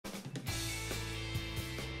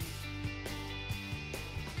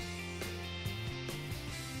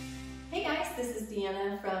this is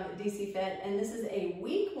Deanna from DCFitt, and this is a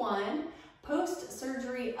week 1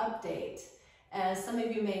 post-surgery update. As some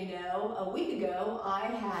of you may know, a week ago I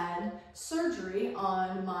had surgery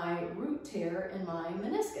on my root tear in my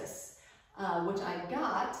meniscus, which I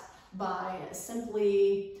got by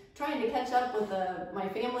simply trying to catch up with my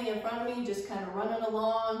family in front of me, just kind of running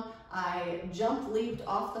along. I leaped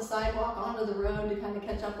off the sidewalk onto the road to kind of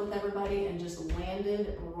catch up with everybody and just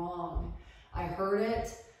landed wrong. I heard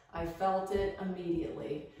it, I felt it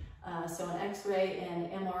immediately. So an x-ray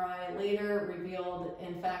and MRI later revealed,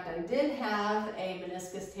 in fact, I did have a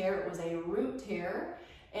meniscus tear. It was a root tear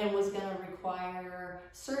and was going to require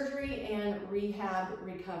surgery and rehab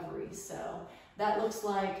recovery. So that looks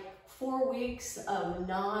like 4 weeks of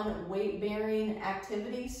non-weight bearing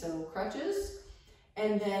activity, so crutches.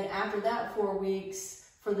 And then after that 4 weeks,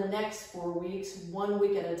 for the next 4 weeks, 1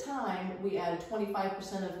 week at a time, we add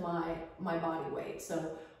 25% of my body weight.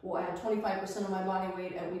 So we'll add 25% of my body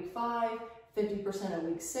weight at week 5, 50% at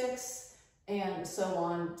week 6, and so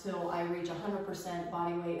on till I reach 100%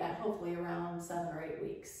 body weight at hopefully around 7 or 8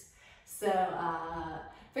 weeks. So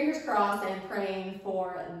fingers crossed and praying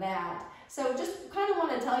for that. So just kind of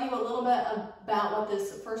want to tell you a little bit about what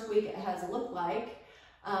this first week has looked like.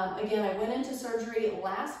 Again, I went into surgery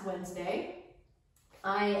last Wednesday.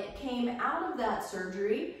 I came out of that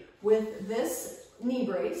surgery with this knee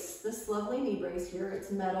brace, this lovely knee brace here.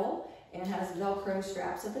 It's metal and has Velcro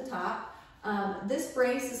straps at the top. This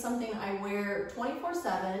brace is something I wear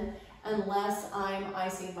 24/7 unless I'm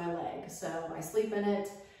icing my leg. So I sleep in it,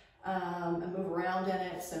 I move around in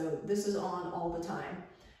it, so this is on all the time.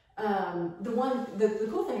 The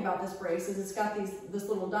cool thing about this brace is it's got this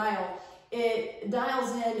little dial. It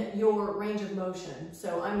dials in your range of motion.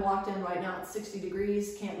 So I'm locked in right now at 60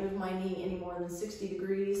 degrees, can't move my knee any more than 60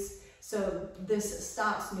 degrees. So this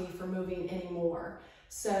stops me from moving anymore.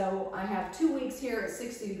 So I have 2 weeks here at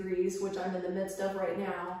 60 degrees, which I'm in the midst of right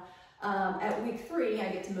now. At week 3, I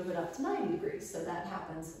get to move it up to 90 degrees. So that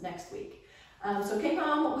happens next week. So came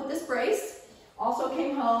home with this brace, also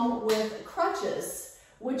came home with crutches,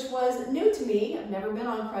 which was new to me. I've never been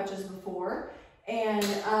on crutches before. And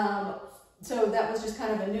so that was just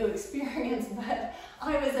kind of a new experience, but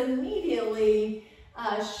I was immediately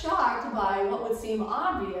shocked by what would seem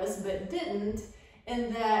obvious, but didn't,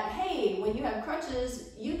 in that, hey, when you have crutches,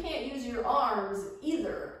 you can't use your arms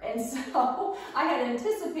either. And so I had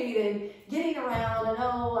anticipated getting around and,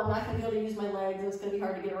 oh, I'm not gonna be able to use my legs, it's gonna be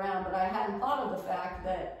hard to get around, but I hadn't thought of the fact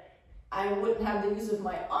that I wouldn't have the use of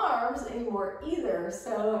my arms anymore either.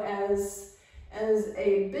 So as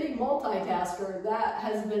a big multitasker, that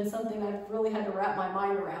has been something I've really had to wrap my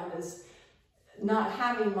mind around, is not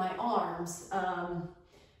having my arms.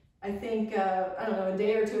 I think, I don't know, a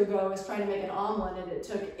day or 2 ago, I was trying to make an omelet and it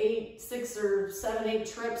took 6 or 7, 8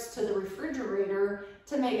 trips to the refrigerator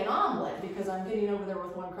to make an omelet because I'm getting over there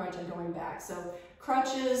with one crutch and going back. So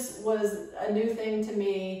crutches was a new thing to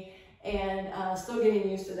me, and still getting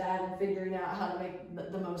used to that and figuring out how to make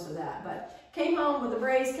the most of that. But came home with the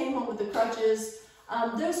brace, came home with the crutches.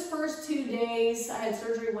 Those first 2 days, I had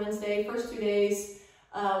surgery Wednesday, first 2 days,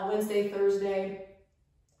 Wednesday, Thursday,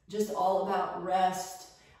 just all about rest,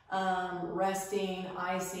 resting,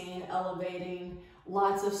 icing, elevating,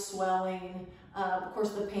 lots of swelling. Of course,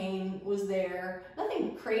 the pain was there.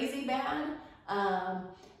 Nothing crazy bad,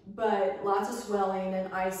 but lots of swelling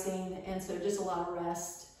and icing, and so just a lot of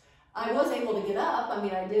rest. I was able to get up. I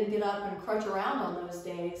mean, I did get up and crutch around on those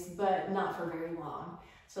days, but not for very long.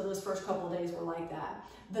 So those first couple of days were like that.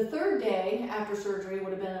 The 3rd day after surgery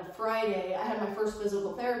would have been a Friday. I had my first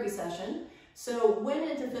physical therapy session. So went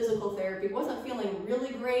into physical therapy, wasn't feeling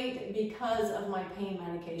really great because of my pain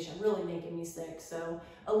medication, really making me sick. So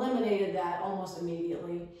eliminated that almost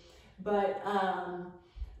immediately. But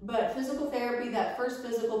physical therapy, that first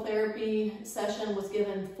physical therapy session was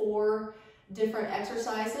given 4 different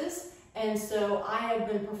exercises, and so I have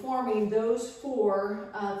been performing those 4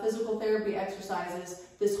 physical therapy exercises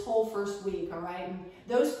this whole first week, all right? And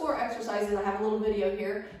those 4 exercises, I have a little video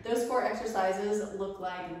here, those 4 exercises look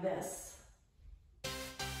like this.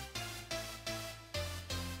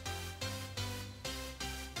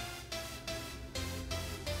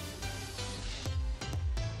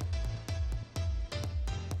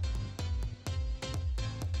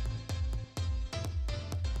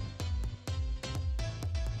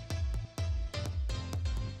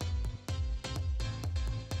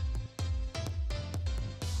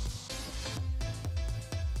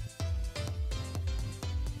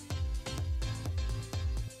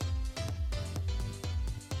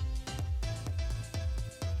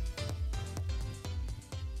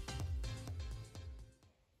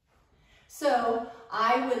 So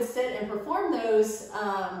I would sit and perform those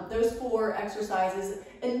 4 exercises.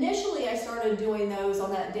 Initially, I started doing those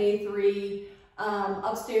on that day 3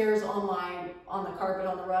 upstairs on the carpet,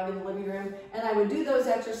 on the rug in the living room, and I would do those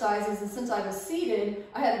exercises. And since I was seated,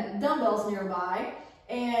 I had dumbbells nearby,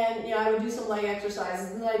 and I would do some leg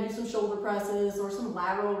exercises, and then I'd do some shoulder presses or some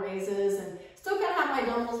lateral raises, and still kind of have my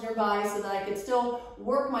dumbbells nearby so that I could still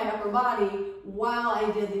work my upper body while I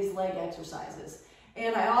did these leg exercises.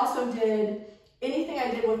 And I also did anything I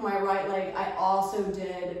did with my right leg, I also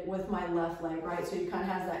did with my left leg, right? So you kind of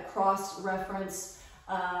have that cross-reference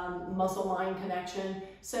muscle line connection.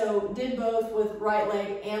 So did both with right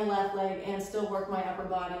leg and left leg and still work my upper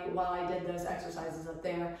body while I did those exercises up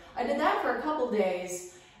there. I did that for a couple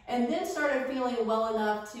days and then started feeling well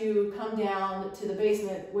enough to come down to the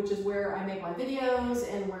basement, which is where I make my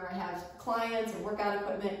videos and where I have clients and workout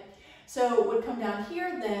equipment. So would come down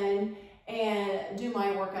here then and do my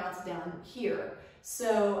workouts down here.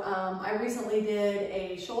 So I recently did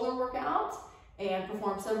a shoulder workout and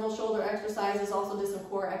performed several shoulder exercises, also did some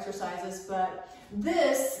core exercises, but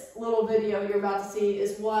this little video you're about to see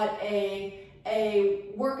is what a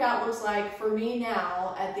workout looks like for me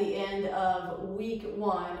now at the end of week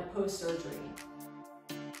 1 post-surgery.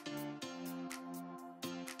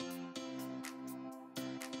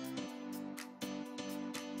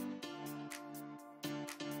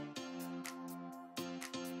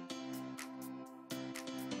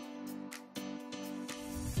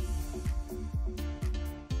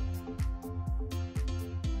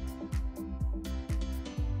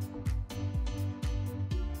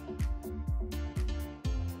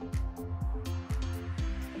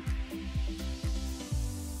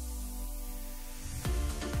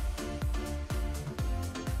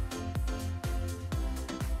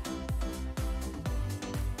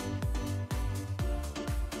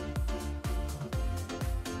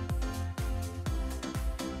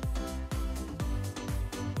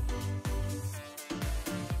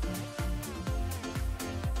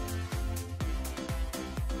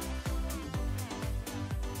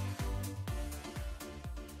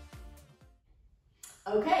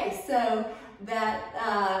 Okay, so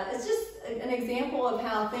that is just an example of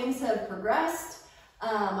how things have progressed.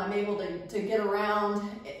 I'm able to get around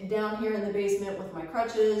down here in the basement with my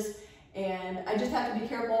crutches, and I just have to be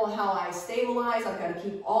careful how I stabilize. I've got to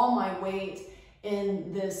keep all my weight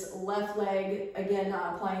in this left leg, again,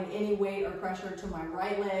 not applying any weight or pressure to my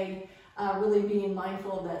right leg, really being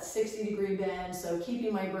mindful of that 60-degree bend, so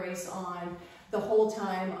keeping my brace on the whole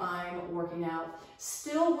time I'm working out.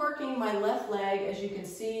 Still working my left leg, as you can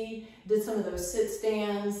see, did some of those sit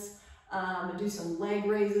stands, do some leg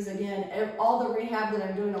raises. Again, all the rehab that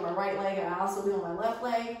I'm doing on my right leg, I also do on my left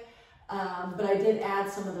leg, but I did add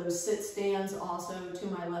some of those sit stands also to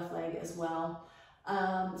my left leg as well.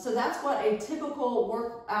 So that's what a typical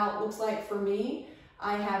workout looks like for me.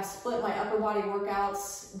 I have split my upper body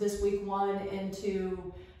workouts this week 1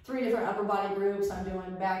 into 3 different upper body groups. I'm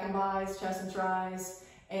doing back and bis, chest and tris,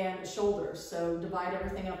 and shoulders. So divide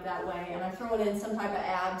everything up that way. And I'm throwing in some type of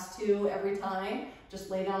abs too every time. Just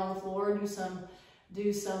lay down on the floor, do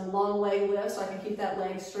some long leg lifts so I can keep that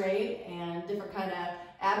leg straight, and different kind of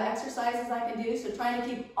ab exercises I can do. So trying to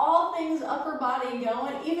keep all things upper body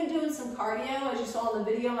going, even doing some cardio. As you saw in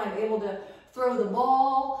the video, I'm able to throw the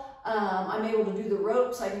ball. I'm able to do the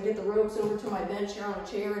ropes. I can get the ropes over to my bench here on a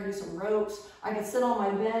chair and do some ropes. I can sit on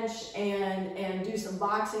my bench and do some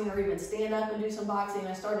boxing, or even stand up and do some boxing.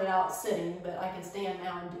 I started out sitting, but I can stand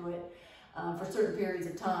now and do it for certain periods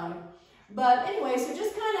of time. But anyway, so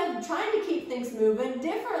just kind of trying to keep things moving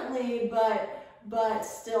differently, but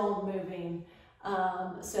still moving.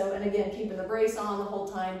 And again, keeping the brace on the whole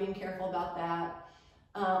time, being careful about that.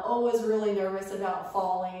 Always really nervous about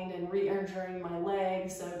falling and re-injuring my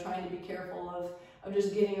legs, so trying to be careful of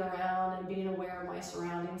just getting around and being aware of my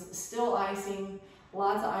surroundings. Still icing,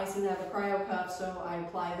 lots of icing. I have a cryo cup, so I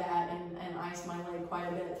apply that and ice my leg quite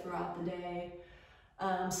a bit throughout the day.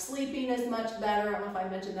 Sleeping is much better. I don't know if I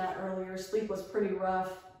mentioned that earlier. Sleep was pretty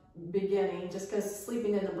rough beginning, just because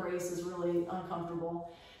sleeping in the brace is really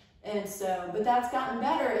uncomfortable. And so, but that's gotten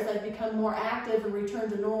better as I've become more active and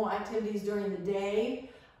returned to normal activities during the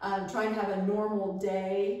day. Trying to have a normal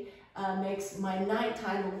day makes my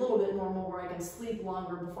nighttime a little bit normal, where I can sleep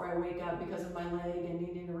longer before I wake up because of my leg and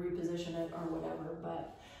needing to reposition it or whatever.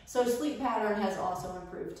 But so sleep pattern has also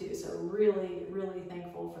improved too. So really, really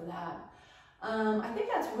thankful for that. I think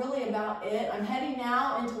that's really about it. I'm heading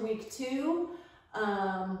now into week 2.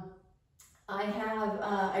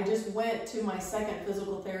 I just went to my second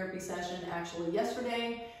physical therapy session actually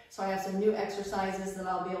yesterday. So I have some new exercises that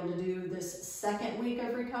I'll be able to do this second week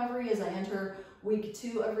of recovery. As I enter week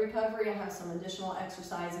 2 of recovery, I have some additional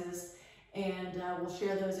exercises, and we'll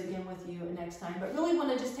share those again with you next time. But really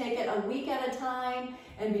want to just take it a week at a time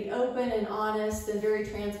and be open and honest and very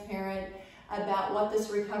transparent about what this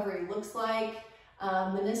recovery looks like.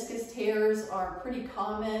 Meniscus tears are pretty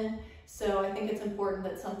common, so I think it's important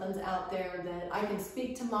that something's out there that I can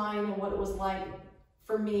speak to mine and what it was like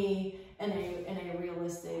for me in a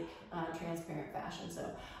realistic, transparent fashion. So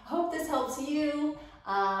I hope this helps you.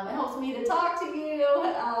 It helps me to talk to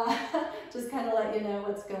you, just kind of let you know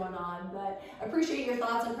what's going on. But I appreciate your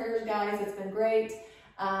thoughts and prayers, guys. It's been great.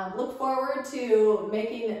 Look forward to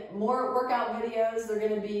making more workout videos. They're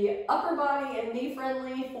going to be upper body and knee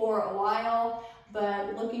friendly for a while,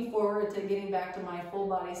 but looking forward to getting back to my full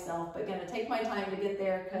body self, but going to take my time to get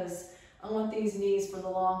there because I want these knees for the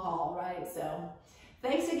long haul, right? So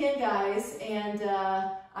thanks again, guys, and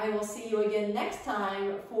I will see you again next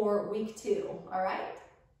time for week 2, all right?